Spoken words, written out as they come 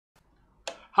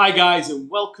Hi guys, and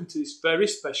welcome to this very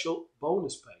special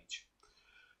bonus page.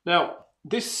 Now,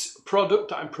 this product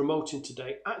that I'm promoting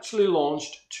today actually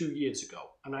launched 2 years ago,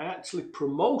 and I actually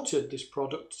promoted this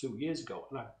product 2 years ago,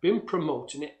 and I've been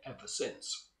promoting it ever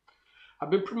since. I've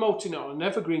been promoting it on an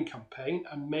evergreen campaign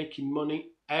and making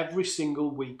money every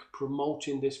single week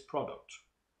promoting this product.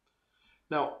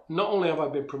 Now, not only have I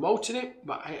been promoting it,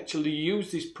 but I actually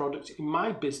use this product in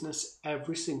my business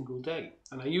every single day,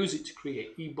 and I use it to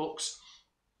create ebooks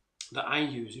that I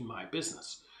use in my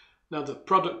business. Now, the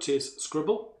product is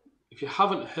Sqribble. If you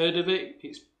haven't heard of it,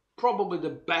 it's probably the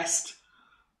best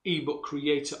ebook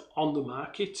creator on the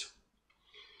market.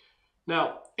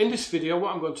 Now, in this video,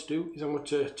 what I'm going to do is I'm going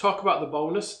to talk about the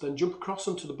bonus, then jump across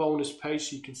onto the bonus page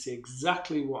so you can see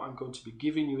exactly what I'm going to be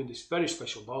giving you in this very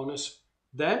special bonus.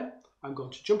 Then I'm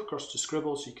going to jump across to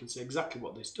Sqribble so you can see exactly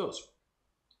what this does.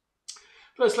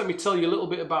 First, let me tell you a little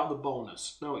bit about the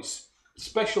bonus. Now, it's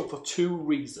special for 2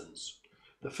 reasons.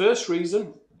 The first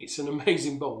reason, it's an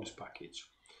amazing bonus package.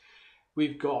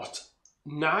 We've got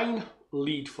 9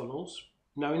 lead funnels.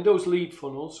 Now, in those lead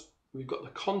funnels, we've got the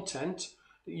content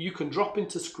that you can drop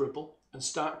into Sqribble and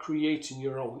start creating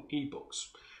your own ebooks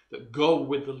that go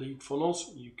with the lead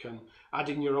funnels. You can add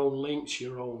in your own links,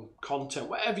 your own content,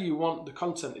 whatever you want. The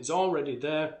content is already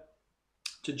there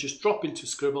to just drop into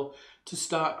Sqribble to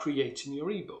start creating your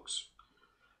ebooks.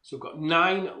 So we've got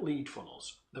 9 lead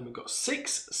funnels. Then we've got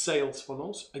 6 sales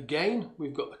funnels. Again,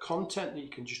 we've got the content that you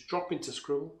can just drop into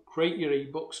Sqribble, create your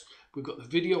ebooks. We've got the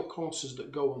video courses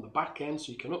that go on the back end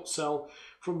so you can upsell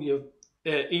from your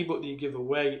ebook that you give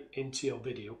away into your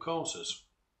video courses.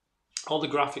 All the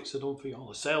graphics are done for you, all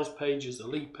the sales pages, the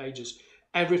lead pages,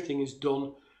 everything is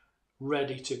done,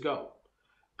 ready to go.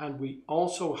 And we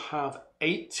also have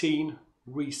 18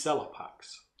 reseller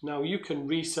packs. Now, you can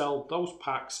resell those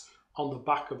packs on the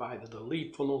back of either the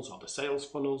lead funnels or the sales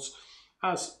funnels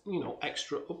as,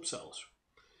 extra upsells.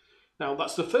 Now,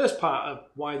 that's the first part of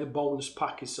why the bonus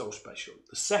pack is so special.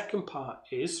 The second part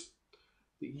is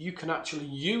that you can actually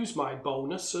use my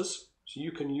bonuses, so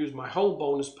you can use my whole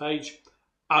bonus page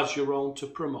as your own to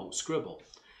promote Sqribble.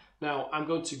 Now, I'm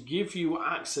going to give you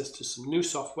access to some new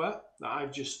software that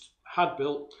I've just had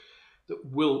built that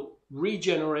will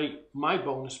regenerate my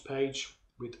bonus page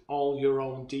with all your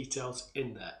own details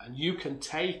in there. And you can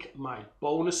take my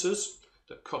bonuses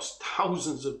that cost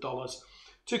thousands of dollars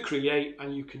to create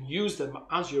and you can use them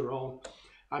as your own.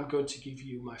 I'm going to give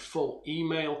you my full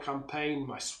email campaign,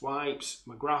 my swipes,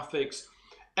 my graphics,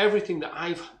 everything that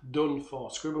I've done for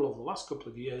Sqribble over the last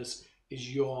couple of years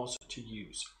is yours to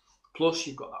use. Plus,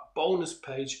 you've got that bonus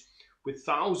page with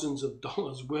thousands of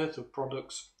dollars worth of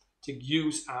products to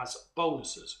use as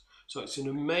bonuses. So it's an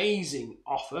amazing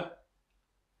offer.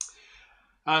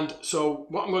 And so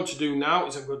what I'm going to do now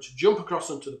is I'm going to jump across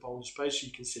onto the bonus page so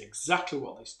you can see exactly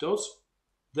what this does.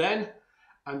 Then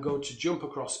I'm going to jump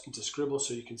across into Sqribble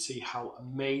so you can see how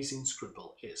amazing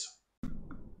Sqribble is.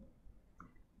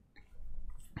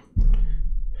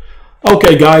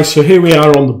 Okay guys, so here we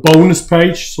are on the bonus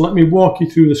page. So let me walk you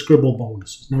through the Sqribble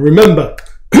bonuses. Now remember,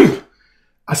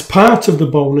 as part of the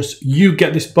bonus, you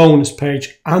get this bonus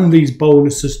page and these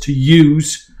bonuses to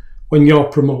use when you're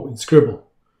promoting Sqribble.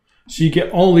 So you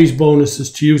get all these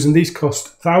bonuses to use, and these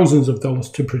cost thousands of dollars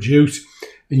to produce,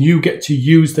 and you get to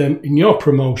use them in your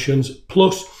promotions.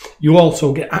 Plus, you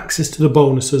also get access to the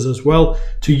bonuses as well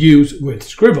to use with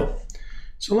Sqribble.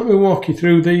 So let me walk you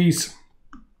through these.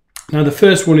 Now, the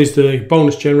first one is the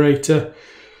bonus generator.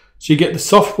 So you get the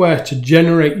software to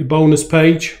generate your bonus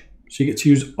page. So you get to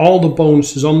use all the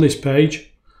bonuses on this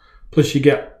page. Plus, you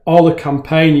get all the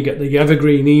campaign, you get the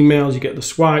evergreen emails, you get the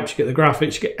swipes, you get the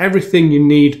graphics, you get everything you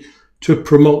need to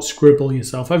promote Sqribble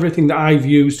yourself. Everything that I've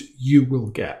used, you will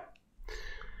get.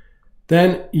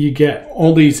 Then you get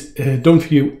all these done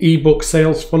for you ebook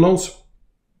sales funnels.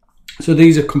 So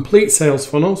these are complete sales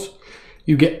funnels.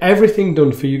 You get everything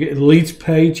done for you. You get the leads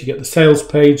page, you get the sales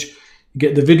page, you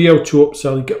get the video to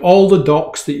upsell, you get all the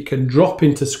docs that you can drop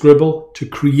into Sqribble to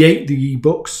create the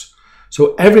ebooks.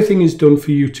 So everything is done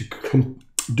for you to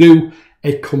do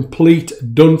a complete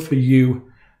done for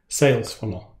you sales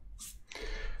funnel.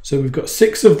 So we've got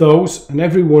 6 of those, and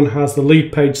every one has the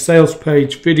lead page, sales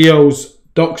page, videos,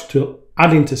 docs to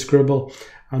add into Sqribble,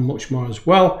 and much more as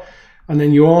well. And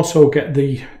then you also get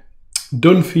the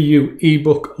done for you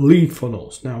ebook lead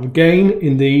funnels. Now again,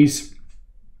 in these,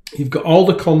 you've got all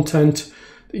the content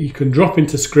that you can drop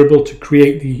into Sqribble to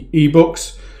create the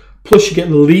ebooks. Plus you get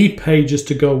the lead pages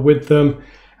to go with them,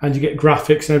 and you get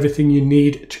graphics and everything you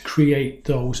need to create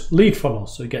those lead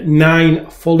funnels. So you get 9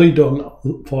 fully done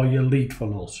for your lead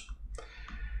funnels.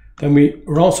 Then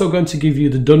we're also going to give you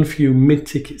the done for you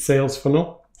mid-ticket sales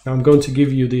funnel. Now I'm going to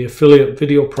give you the affiliate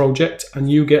video project,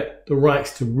 and you get the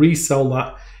rights to resell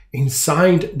that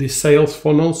inside the sales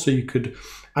funnel. So you could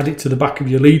add it to the back of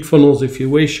your lead funnels if you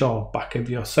wish, or back of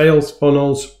your sales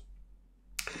funnels.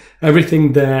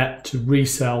 Everything there to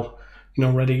resell, you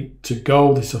know, ready to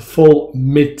go. This is a full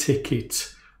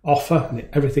mid-ticket offer, and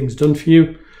everything's done for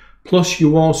you. Plus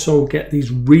you also get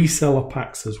these reseller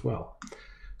packs as well.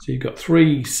 So you've got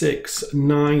 3, 6,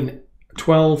 9,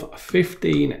 12,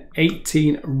 15,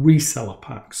 18 reseller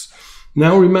packs.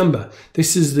 Now remember,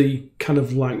 this is the kind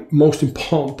of like most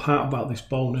important part about this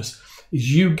bonus,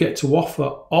 is you get to offer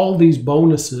all these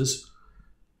bonuses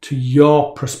to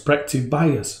your prospective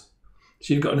buyers.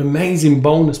 So you've got an amazing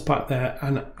bonus pack there,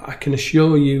 and I can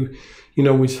assure you, you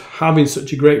know, with having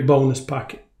such a great bonus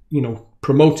pack, you know,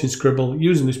 promoting Sqribble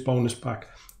using this bonus pack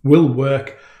will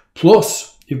work.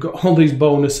 Plus, you've got all these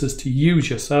bonuses to use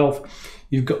yourself.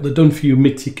 You've got the done for you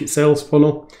mid-ticket sales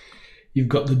funnel. You've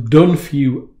got the done for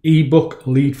you ebook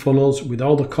lead funnels with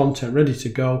all the content ready to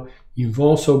go. You've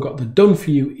also got the done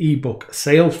for you ebook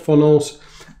sales funnels,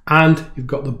 and you've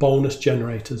got the bonus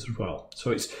generators as well.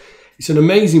 So it's an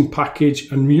amazing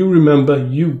package, and you remember,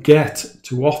 you get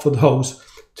to offer those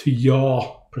to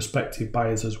your prospective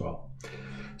buyers as well.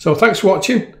 So thanks for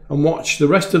watching, and watch the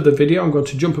rest of the video. I'm going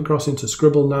to jump across into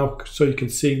Sqribble now so you can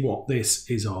see what this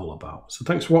is all about. So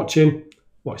thanks for watching.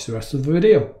 Watch the rest of the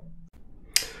video.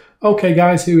 Okay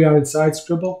guys, here we are inside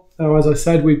Sqribble. Now, as I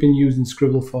said, we've been using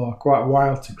Sqribble for quite a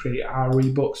while to create our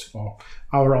ebooks for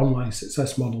our online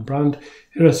success model brand.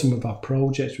 Here are some of our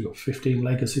projects. We've got 15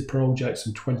 legacy projects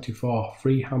and 24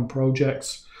 freehand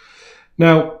projects.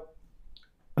 Now,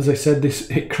 as I said,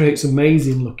 it creates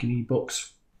amazing looking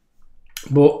ebooks.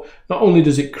 But not only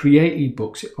does it create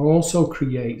ebooks, it also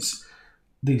creates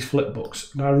these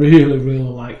flipbooks. And I really, really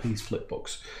like these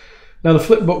flipbooks. Now, the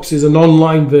flipbooks is an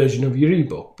online version of your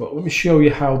ebook, but let me show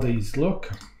you how these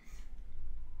look.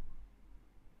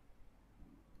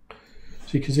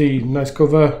 So you can see, nice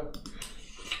cover.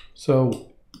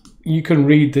 So you can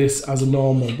read this as a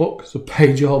normal book. So the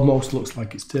page almost looks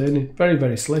like it's turning. Very,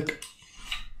 very slick.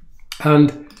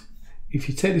 And if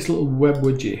you take this little web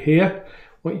widget here,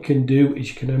 what you can do is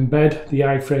you can embed the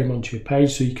iframe onto your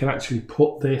page, so you can actually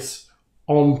put this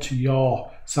onto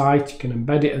your site. You can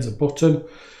embed it as a button.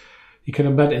 You can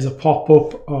embed it as a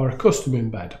pop-up or a custom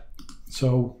embed.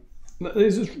 So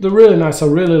they're really nice. I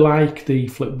really like the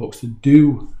flipbooks. They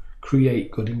do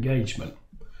create good engagement.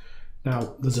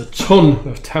 Now, there's a ton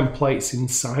of templates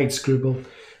inside Sqribble.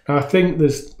 Now, I think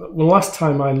well, last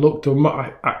time I looked,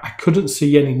 I couldn't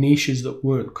see any niches that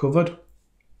weren't covered.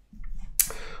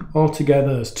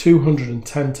 Altogether, there's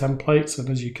 210 templates, and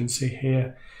as you can see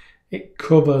here, it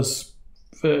covers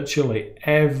virtually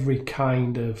every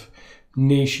kind of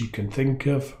niche you can think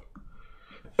of.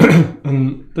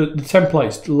 And the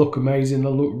templates look amazing. They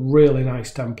look really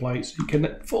nice templates. You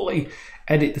can fully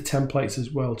edit the templates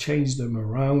as well, change them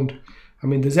around. I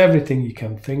mean, there's everything you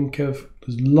can think of.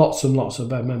 There's lots and lots of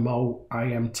MMO,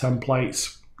 IM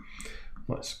templates.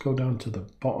 Let's go down to the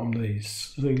bottom.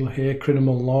 These here: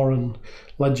 criminal law and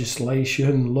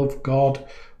legislation, love God,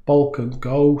 bulk and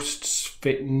ghosts,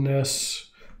 fitness,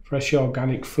 fresh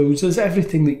organic foods. There's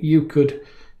everything that you could,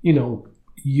 you know,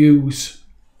 use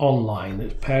online.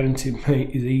 There's parenting mate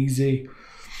is easy,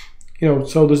 you know.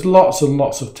 So there's lots and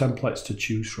lots of templates to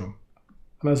choose from.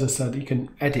 And as I said, you can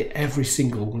edit every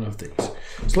single one of these.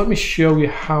 So let me show you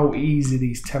how easy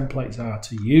these templates are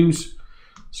to use.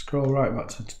 Scroll right back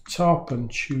to the top and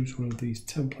choose one of these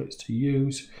templates to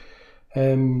use.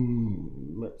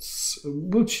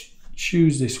 We'll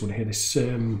choose this one here. This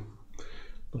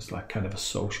looks like kind of a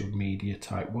social media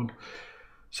type one.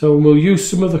 So we'll use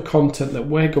some of the content that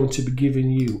we're going to be giving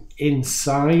you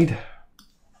inside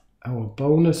our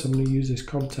bonus. I'm going to use this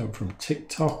content from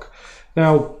TikTok.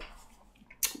 Now,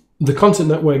 the content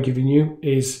that we're giving you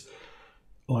is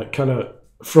like kind of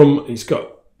from, it's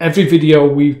got every video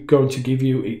we're going to give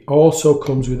you, it also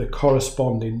comes with a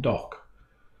corresponding doc.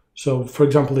 So for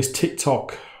example, this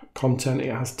TikTok content,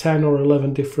 it has 10 or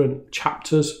 11 different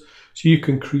chapters. So you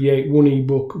can create one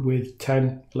ebook with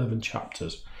 10, 11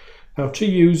 chapters. Now to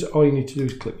use, all you need to do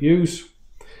is click use.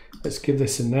 Let's give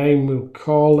this a name. We'll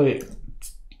call it,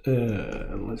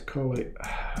 let's call it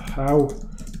how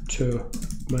to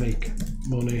make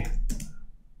money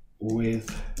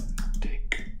with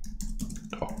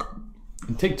TikTok.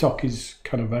 And TikTok is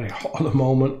kind of very hot at the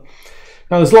moment.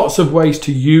 Now there's lots of ways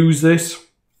to use this.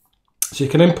 So you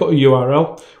can input a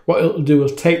URL. What it'll do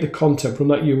is take the content from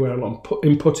that URL and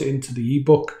input it into the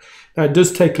ebook. Now it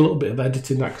does take a little bit of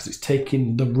editing that, because it's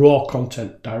taking the raw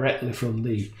content directly from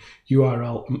the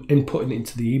URL and inputting it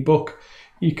into the ebook.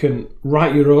 You can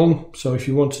write your own. So if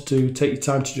you wanted to take your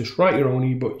time to just write your own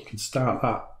ebook, you can start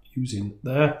that using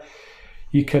there.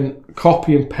 You can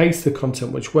copy and paste the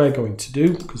content, which we're going to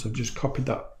do because I've just copied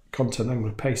that content. I'm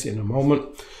going to paste it in a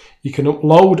moment. You can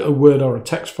upload a Word or a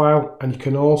text file, and you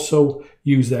can also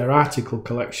use their article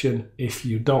collection if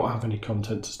you don't have any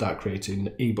content to start creating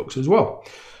ebooks as well.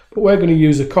 But we're going to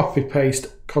use a copy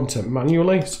paste content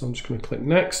manually. So I'm just going to click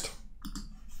next.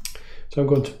 So I'm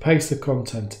going to paste the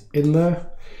content in there.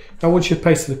 Now, once you've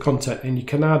pasted the content in, you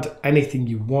can add anything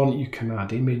you want. You can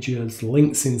add images,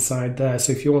 links inside there.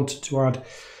 So if you wanted to add,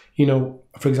 you know,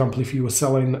 for example, if you were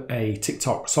selling a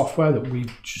TikTok software that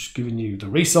we've just given you the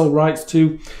resale rights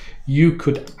to, you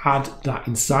could add that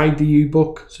inside the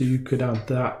ebook. So you could add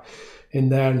that in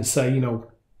there and say, you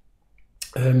know,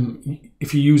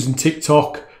 if you're using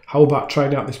TikTok, how about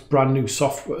trying out this brand new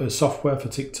software for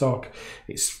TikTok?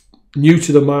 It's new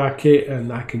to the market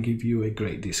and I can give you a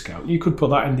great discount. You could put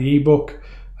that in the ebook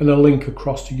and a link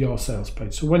across to your sales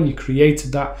page. So when you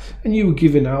created that and you were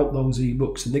giving out those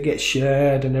ebooks and they get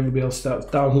shared and everybody else starts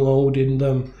downloading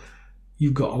them,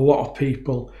 you've got a lot of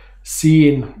people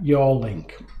seeing your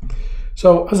link.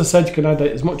 So as I said, you can add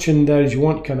as much in there as you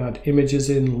want. You can add images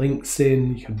in, links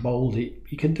in, you can bold it,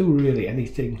 you can do really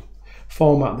anything.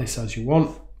 Format this as you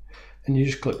want and you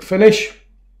just click finish.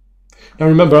 Now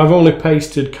remember, I've only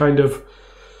pasted kind of,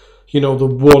 you know, the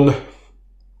one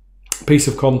piece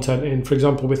of content in. For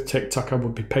example, with TikTok, I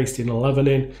would be pasting 11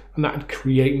 in, and that would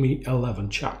create me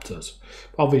 11 chapters.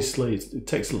 Obviously, it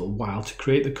takes a little while to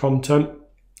create the content.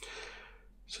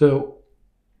 So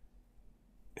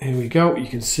here we go. You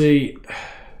can see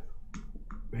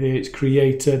here it's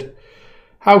created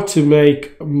how to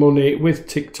make money with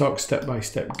TikTok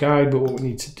step-by-step guide. But what we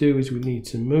need to do is we need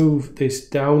to move this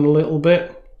down a little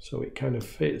bit so it kind of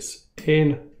fits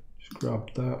in. Just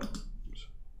grab that.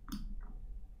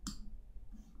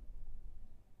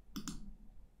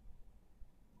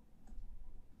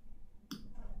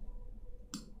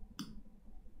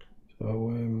 So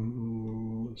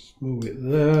let's move it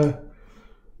there.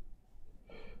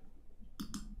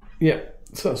 Yeah,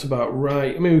 so that's about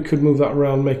right. I mean, we could move that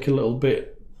around, make it a little bit.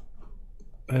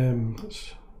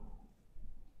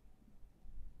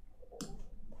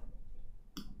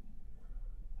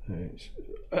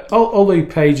 All the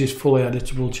page is fully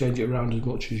editable. Change it around as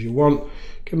much as you want. You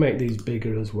can make these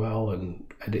bigger as well and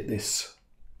edit this.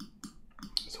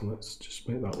 So let's just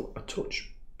make that a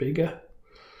touch bigger.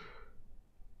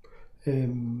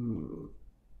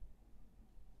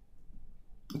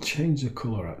 Change the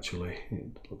colour actually. It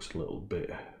looks a little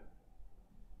bit,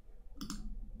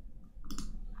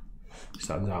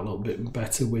 stands out a little bit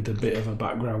better with a bit of a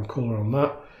background colour on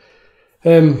that.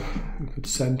 We could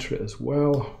centre it as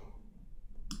well.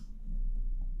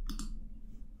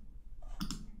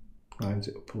 Lines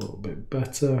it up a little bit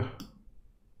better.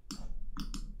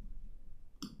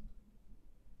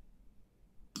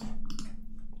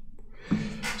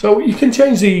 So you can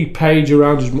change the page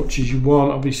around as much as you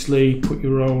want. Obviously, put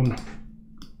your own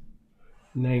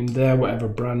name there, whatever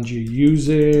brand you're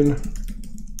using.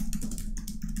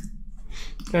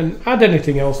 And add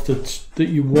anything else that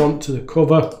you want to the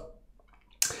cover.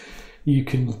 You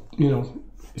can, you know,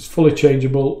 it's fully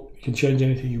changeable. You can change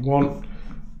anything you want.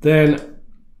 Then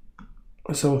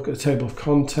let's have a look at the table of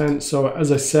contents. So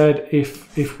as I said,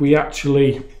 if we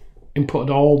actually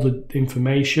input all the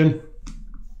information,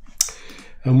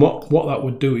 and what that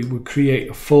would do, it would create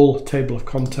a full table of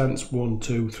contents, 1,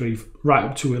 2, 3, right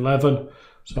up to 11.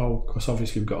 So, of course,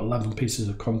 obviously we've got 11 pieces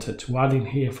of content to add in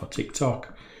here for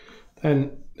TikTok.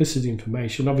 Then this is the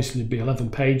information. Obviously, there'd be 11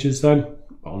 pages then.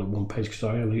 Only one page because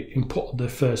I only inputted the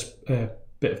first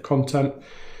bit of content.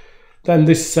 Then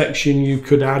this section you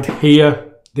could add here.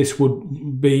 This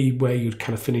would be where you'd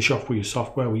kind of finish off with your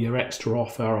software, with your extra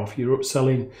offer, or if you're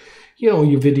upselling, you know,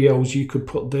 your videos, you could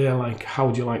put there like, how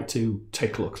would you like to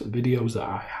take a look at the videos that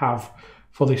I have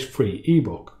for this free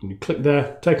ebook? And you click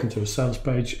there, take them to a sales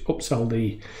page, upsell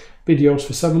the videos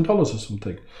for $7 or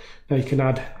something. Now you can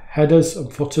add headers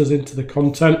and footers into the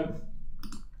content.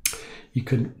 You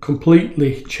can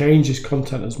completely change this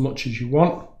content as much as you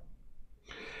want.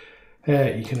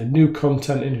 You can add new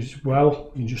content in as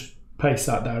well. You just paste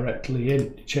that directly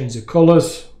in, change the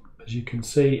colours. As you can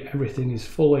see, everything is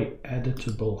fully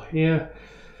editable here.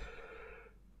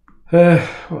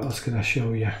 What else can I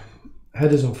show you?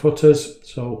 Headers and footers.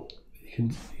 So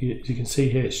you can see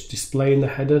here it's displaying the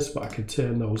headers, but I can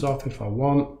turn those off if I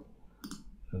want.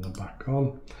 And they're back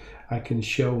on. I can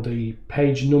show the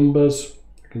page numbers.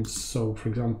 So for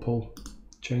example,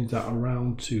 change that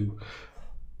around to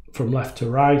from left to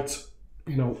right.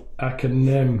 You know, I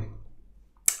can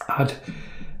add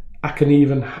I can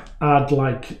even add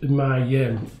like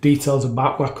my details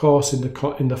about my course in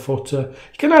the footer.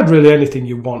 You can add really anything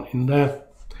you want in there.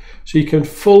 So you can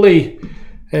fully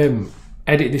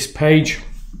edit this page.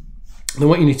 And then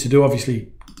what you need to do,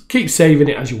 obviously, keep saving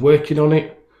it as you're working on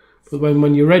it. But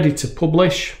when you're ready to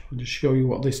publish, I'll just show you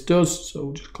what this does.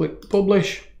 So just click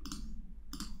publish.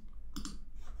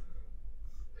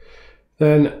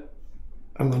 Then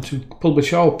I'm going to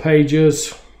publish all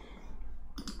pages.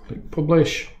 Click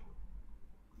publish.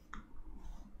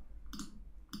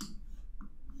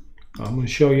 I'm going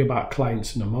to show you about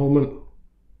clients in a moment.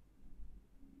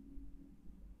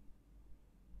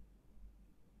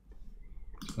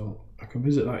 So I can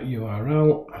visit that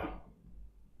URL.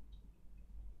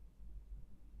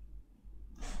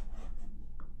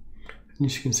 And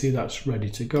as you can see, that's ready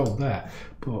to go there.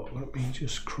 But let me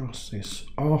just cross this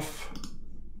off.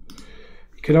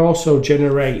 You can also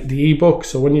generate the ebook.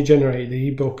 So when you generate the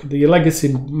ebook, the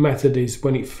legacy method is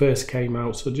when it first came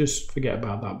out. So just forget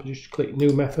about that, but just click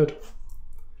new method.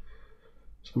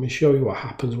 So let me show you what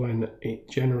happens when it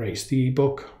generates the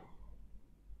ebook.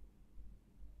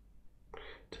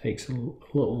 Takes a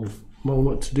little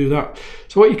moment to do that.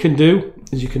 So what you can do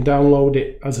is you can download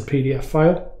it as a PDF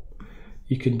file.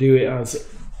 You can do it as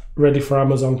ready for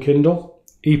Amazon Kindle,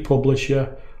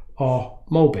 ePublisher, or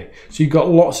Mobi. So you've got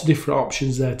lots of different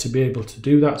options there to be able to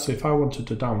do that. So if I wanted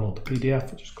to download the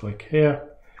PDF, I just click here.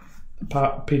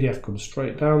 The PDF comes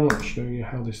straight down. Let me show you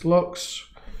how this looks.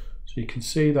 So you can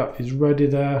see that is ready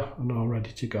there and all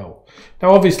ready to go.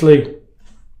 Now obviously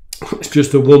it's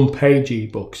just a one-page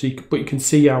ebook, so but you can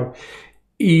see how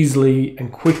easily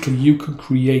and quickly you can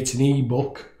create an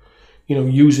ebook. You know,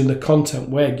 using the content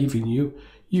we're giving you,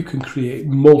 you can create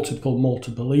multiple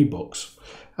ebooks,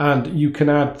 and you can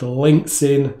add the links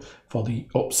in for the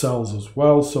upsells as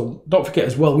well. So don't forget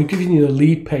as well, we're giving you the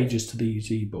lead pages to these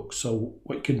ebooks. So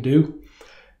what you can do,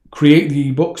 create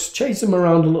the ebooks, change them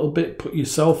around a little bit, put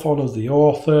yourself on as the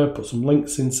author, put some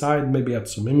links inside, maybe add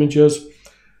some images.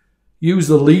 Use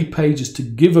the lead pages to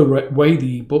give away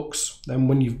the ebooks. Then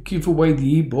when you give away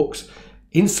the ebooks,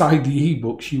 inside the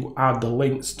ebooks, you add the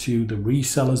links to the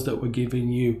resellers that we're giving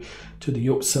you, to the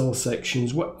upsell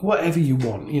sections, whatever you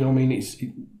want. You know what I mean? It's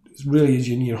really is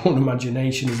in your own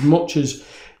imagination, as much as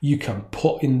you can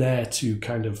put in there to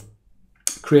kind of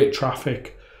create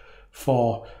traffic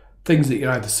for things that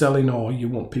you're either selling or you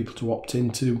want people to opt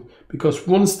into. Because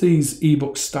once these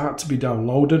ebooks start to be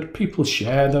downloaded, people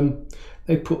share them.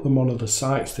 They put them on other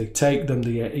sites, they take them,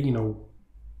 they, you know,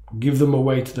 give them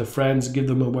away to their friends, give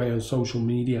them away on social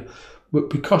media.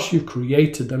 But because you've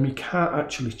created them, you can't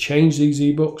actually change these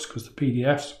ebooks because they're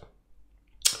PDFs.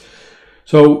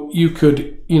 So you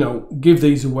could, you know, give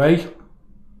these away,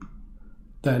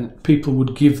 then people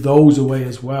would give those away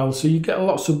as well. So you get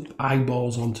lots of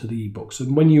eyeballs onto the ebooks.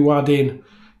 And when you add in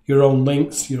your own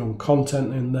links, your own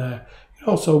content in there, you're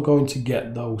also going to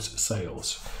get those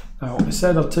sales. Now, I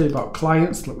said I'll tell you about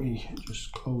clients. Let me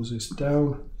just close this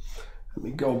down. Let me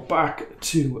go back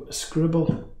to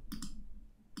Sqribble.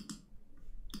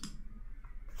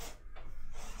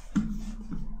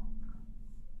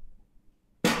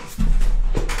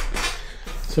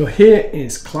 So here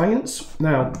is clients.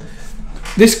 Now,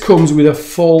 this comes with a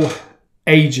full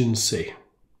agency.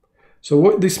 So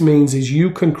what this means is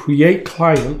you can create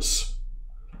clients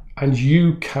and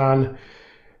you can,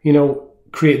 you know,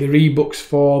 create their ebooks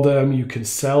for them. You can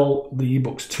sell the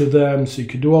ebooks to them. So you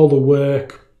can do all the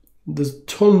work. There's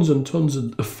tons and tons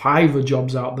of Fiverr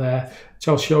jobs out there, which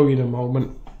I'll show you in a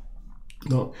moment.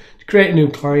 But to create a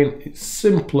new client, it's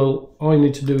simple. All you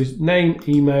need to do is name,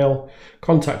 email,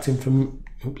 contact information.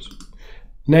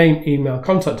 Name, email,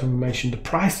 contact information, the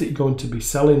price that you're going to be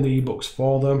selling the ebooks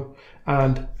for them,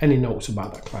 and any notes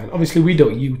about that client. Obviously, we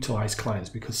don't utilize clients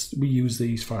because we use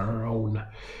these for our own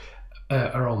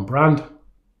brand.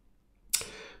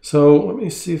 So let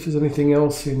me see if there's anything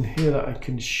else in here that I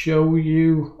can show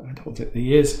you. I don't think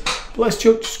there is. But let's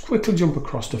just quickly jump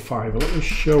across to Fiverr. Let me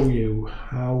show you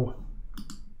how.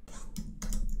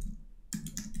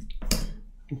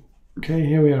 Okay,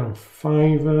 here we are on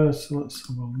Fiverr. So let's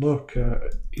have a look at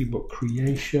ebook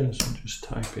creation. So just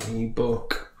type in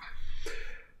ebook.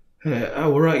 I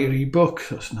will write your ebook.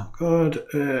 That's not good.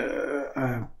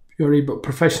 Your ebook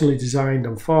professionally designed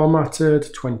and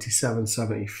formatted.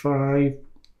 $27.75.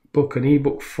 Book and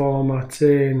ebook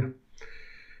formatting.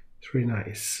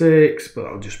 $3.96, but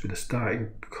that'll just be the starting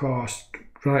cost.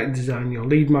 Write and design your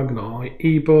lead magnet or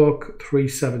ebook.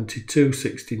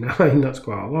 $372.69. That's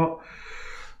quite a lot.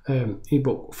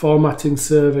 Ebook formatting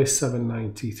service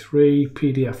 $7.93.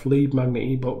 PDF lead magnet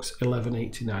ebooks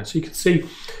 $11.89. So you can see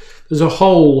there's a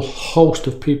whole host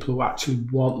of people who actually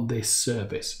want this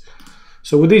service.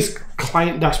 So with this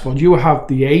client dashboard, you have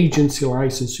the agency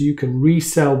license, so you can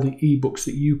resell the ebooks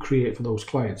that you create for those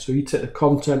clients. So you take the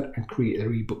content and create their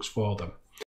ebooks for them.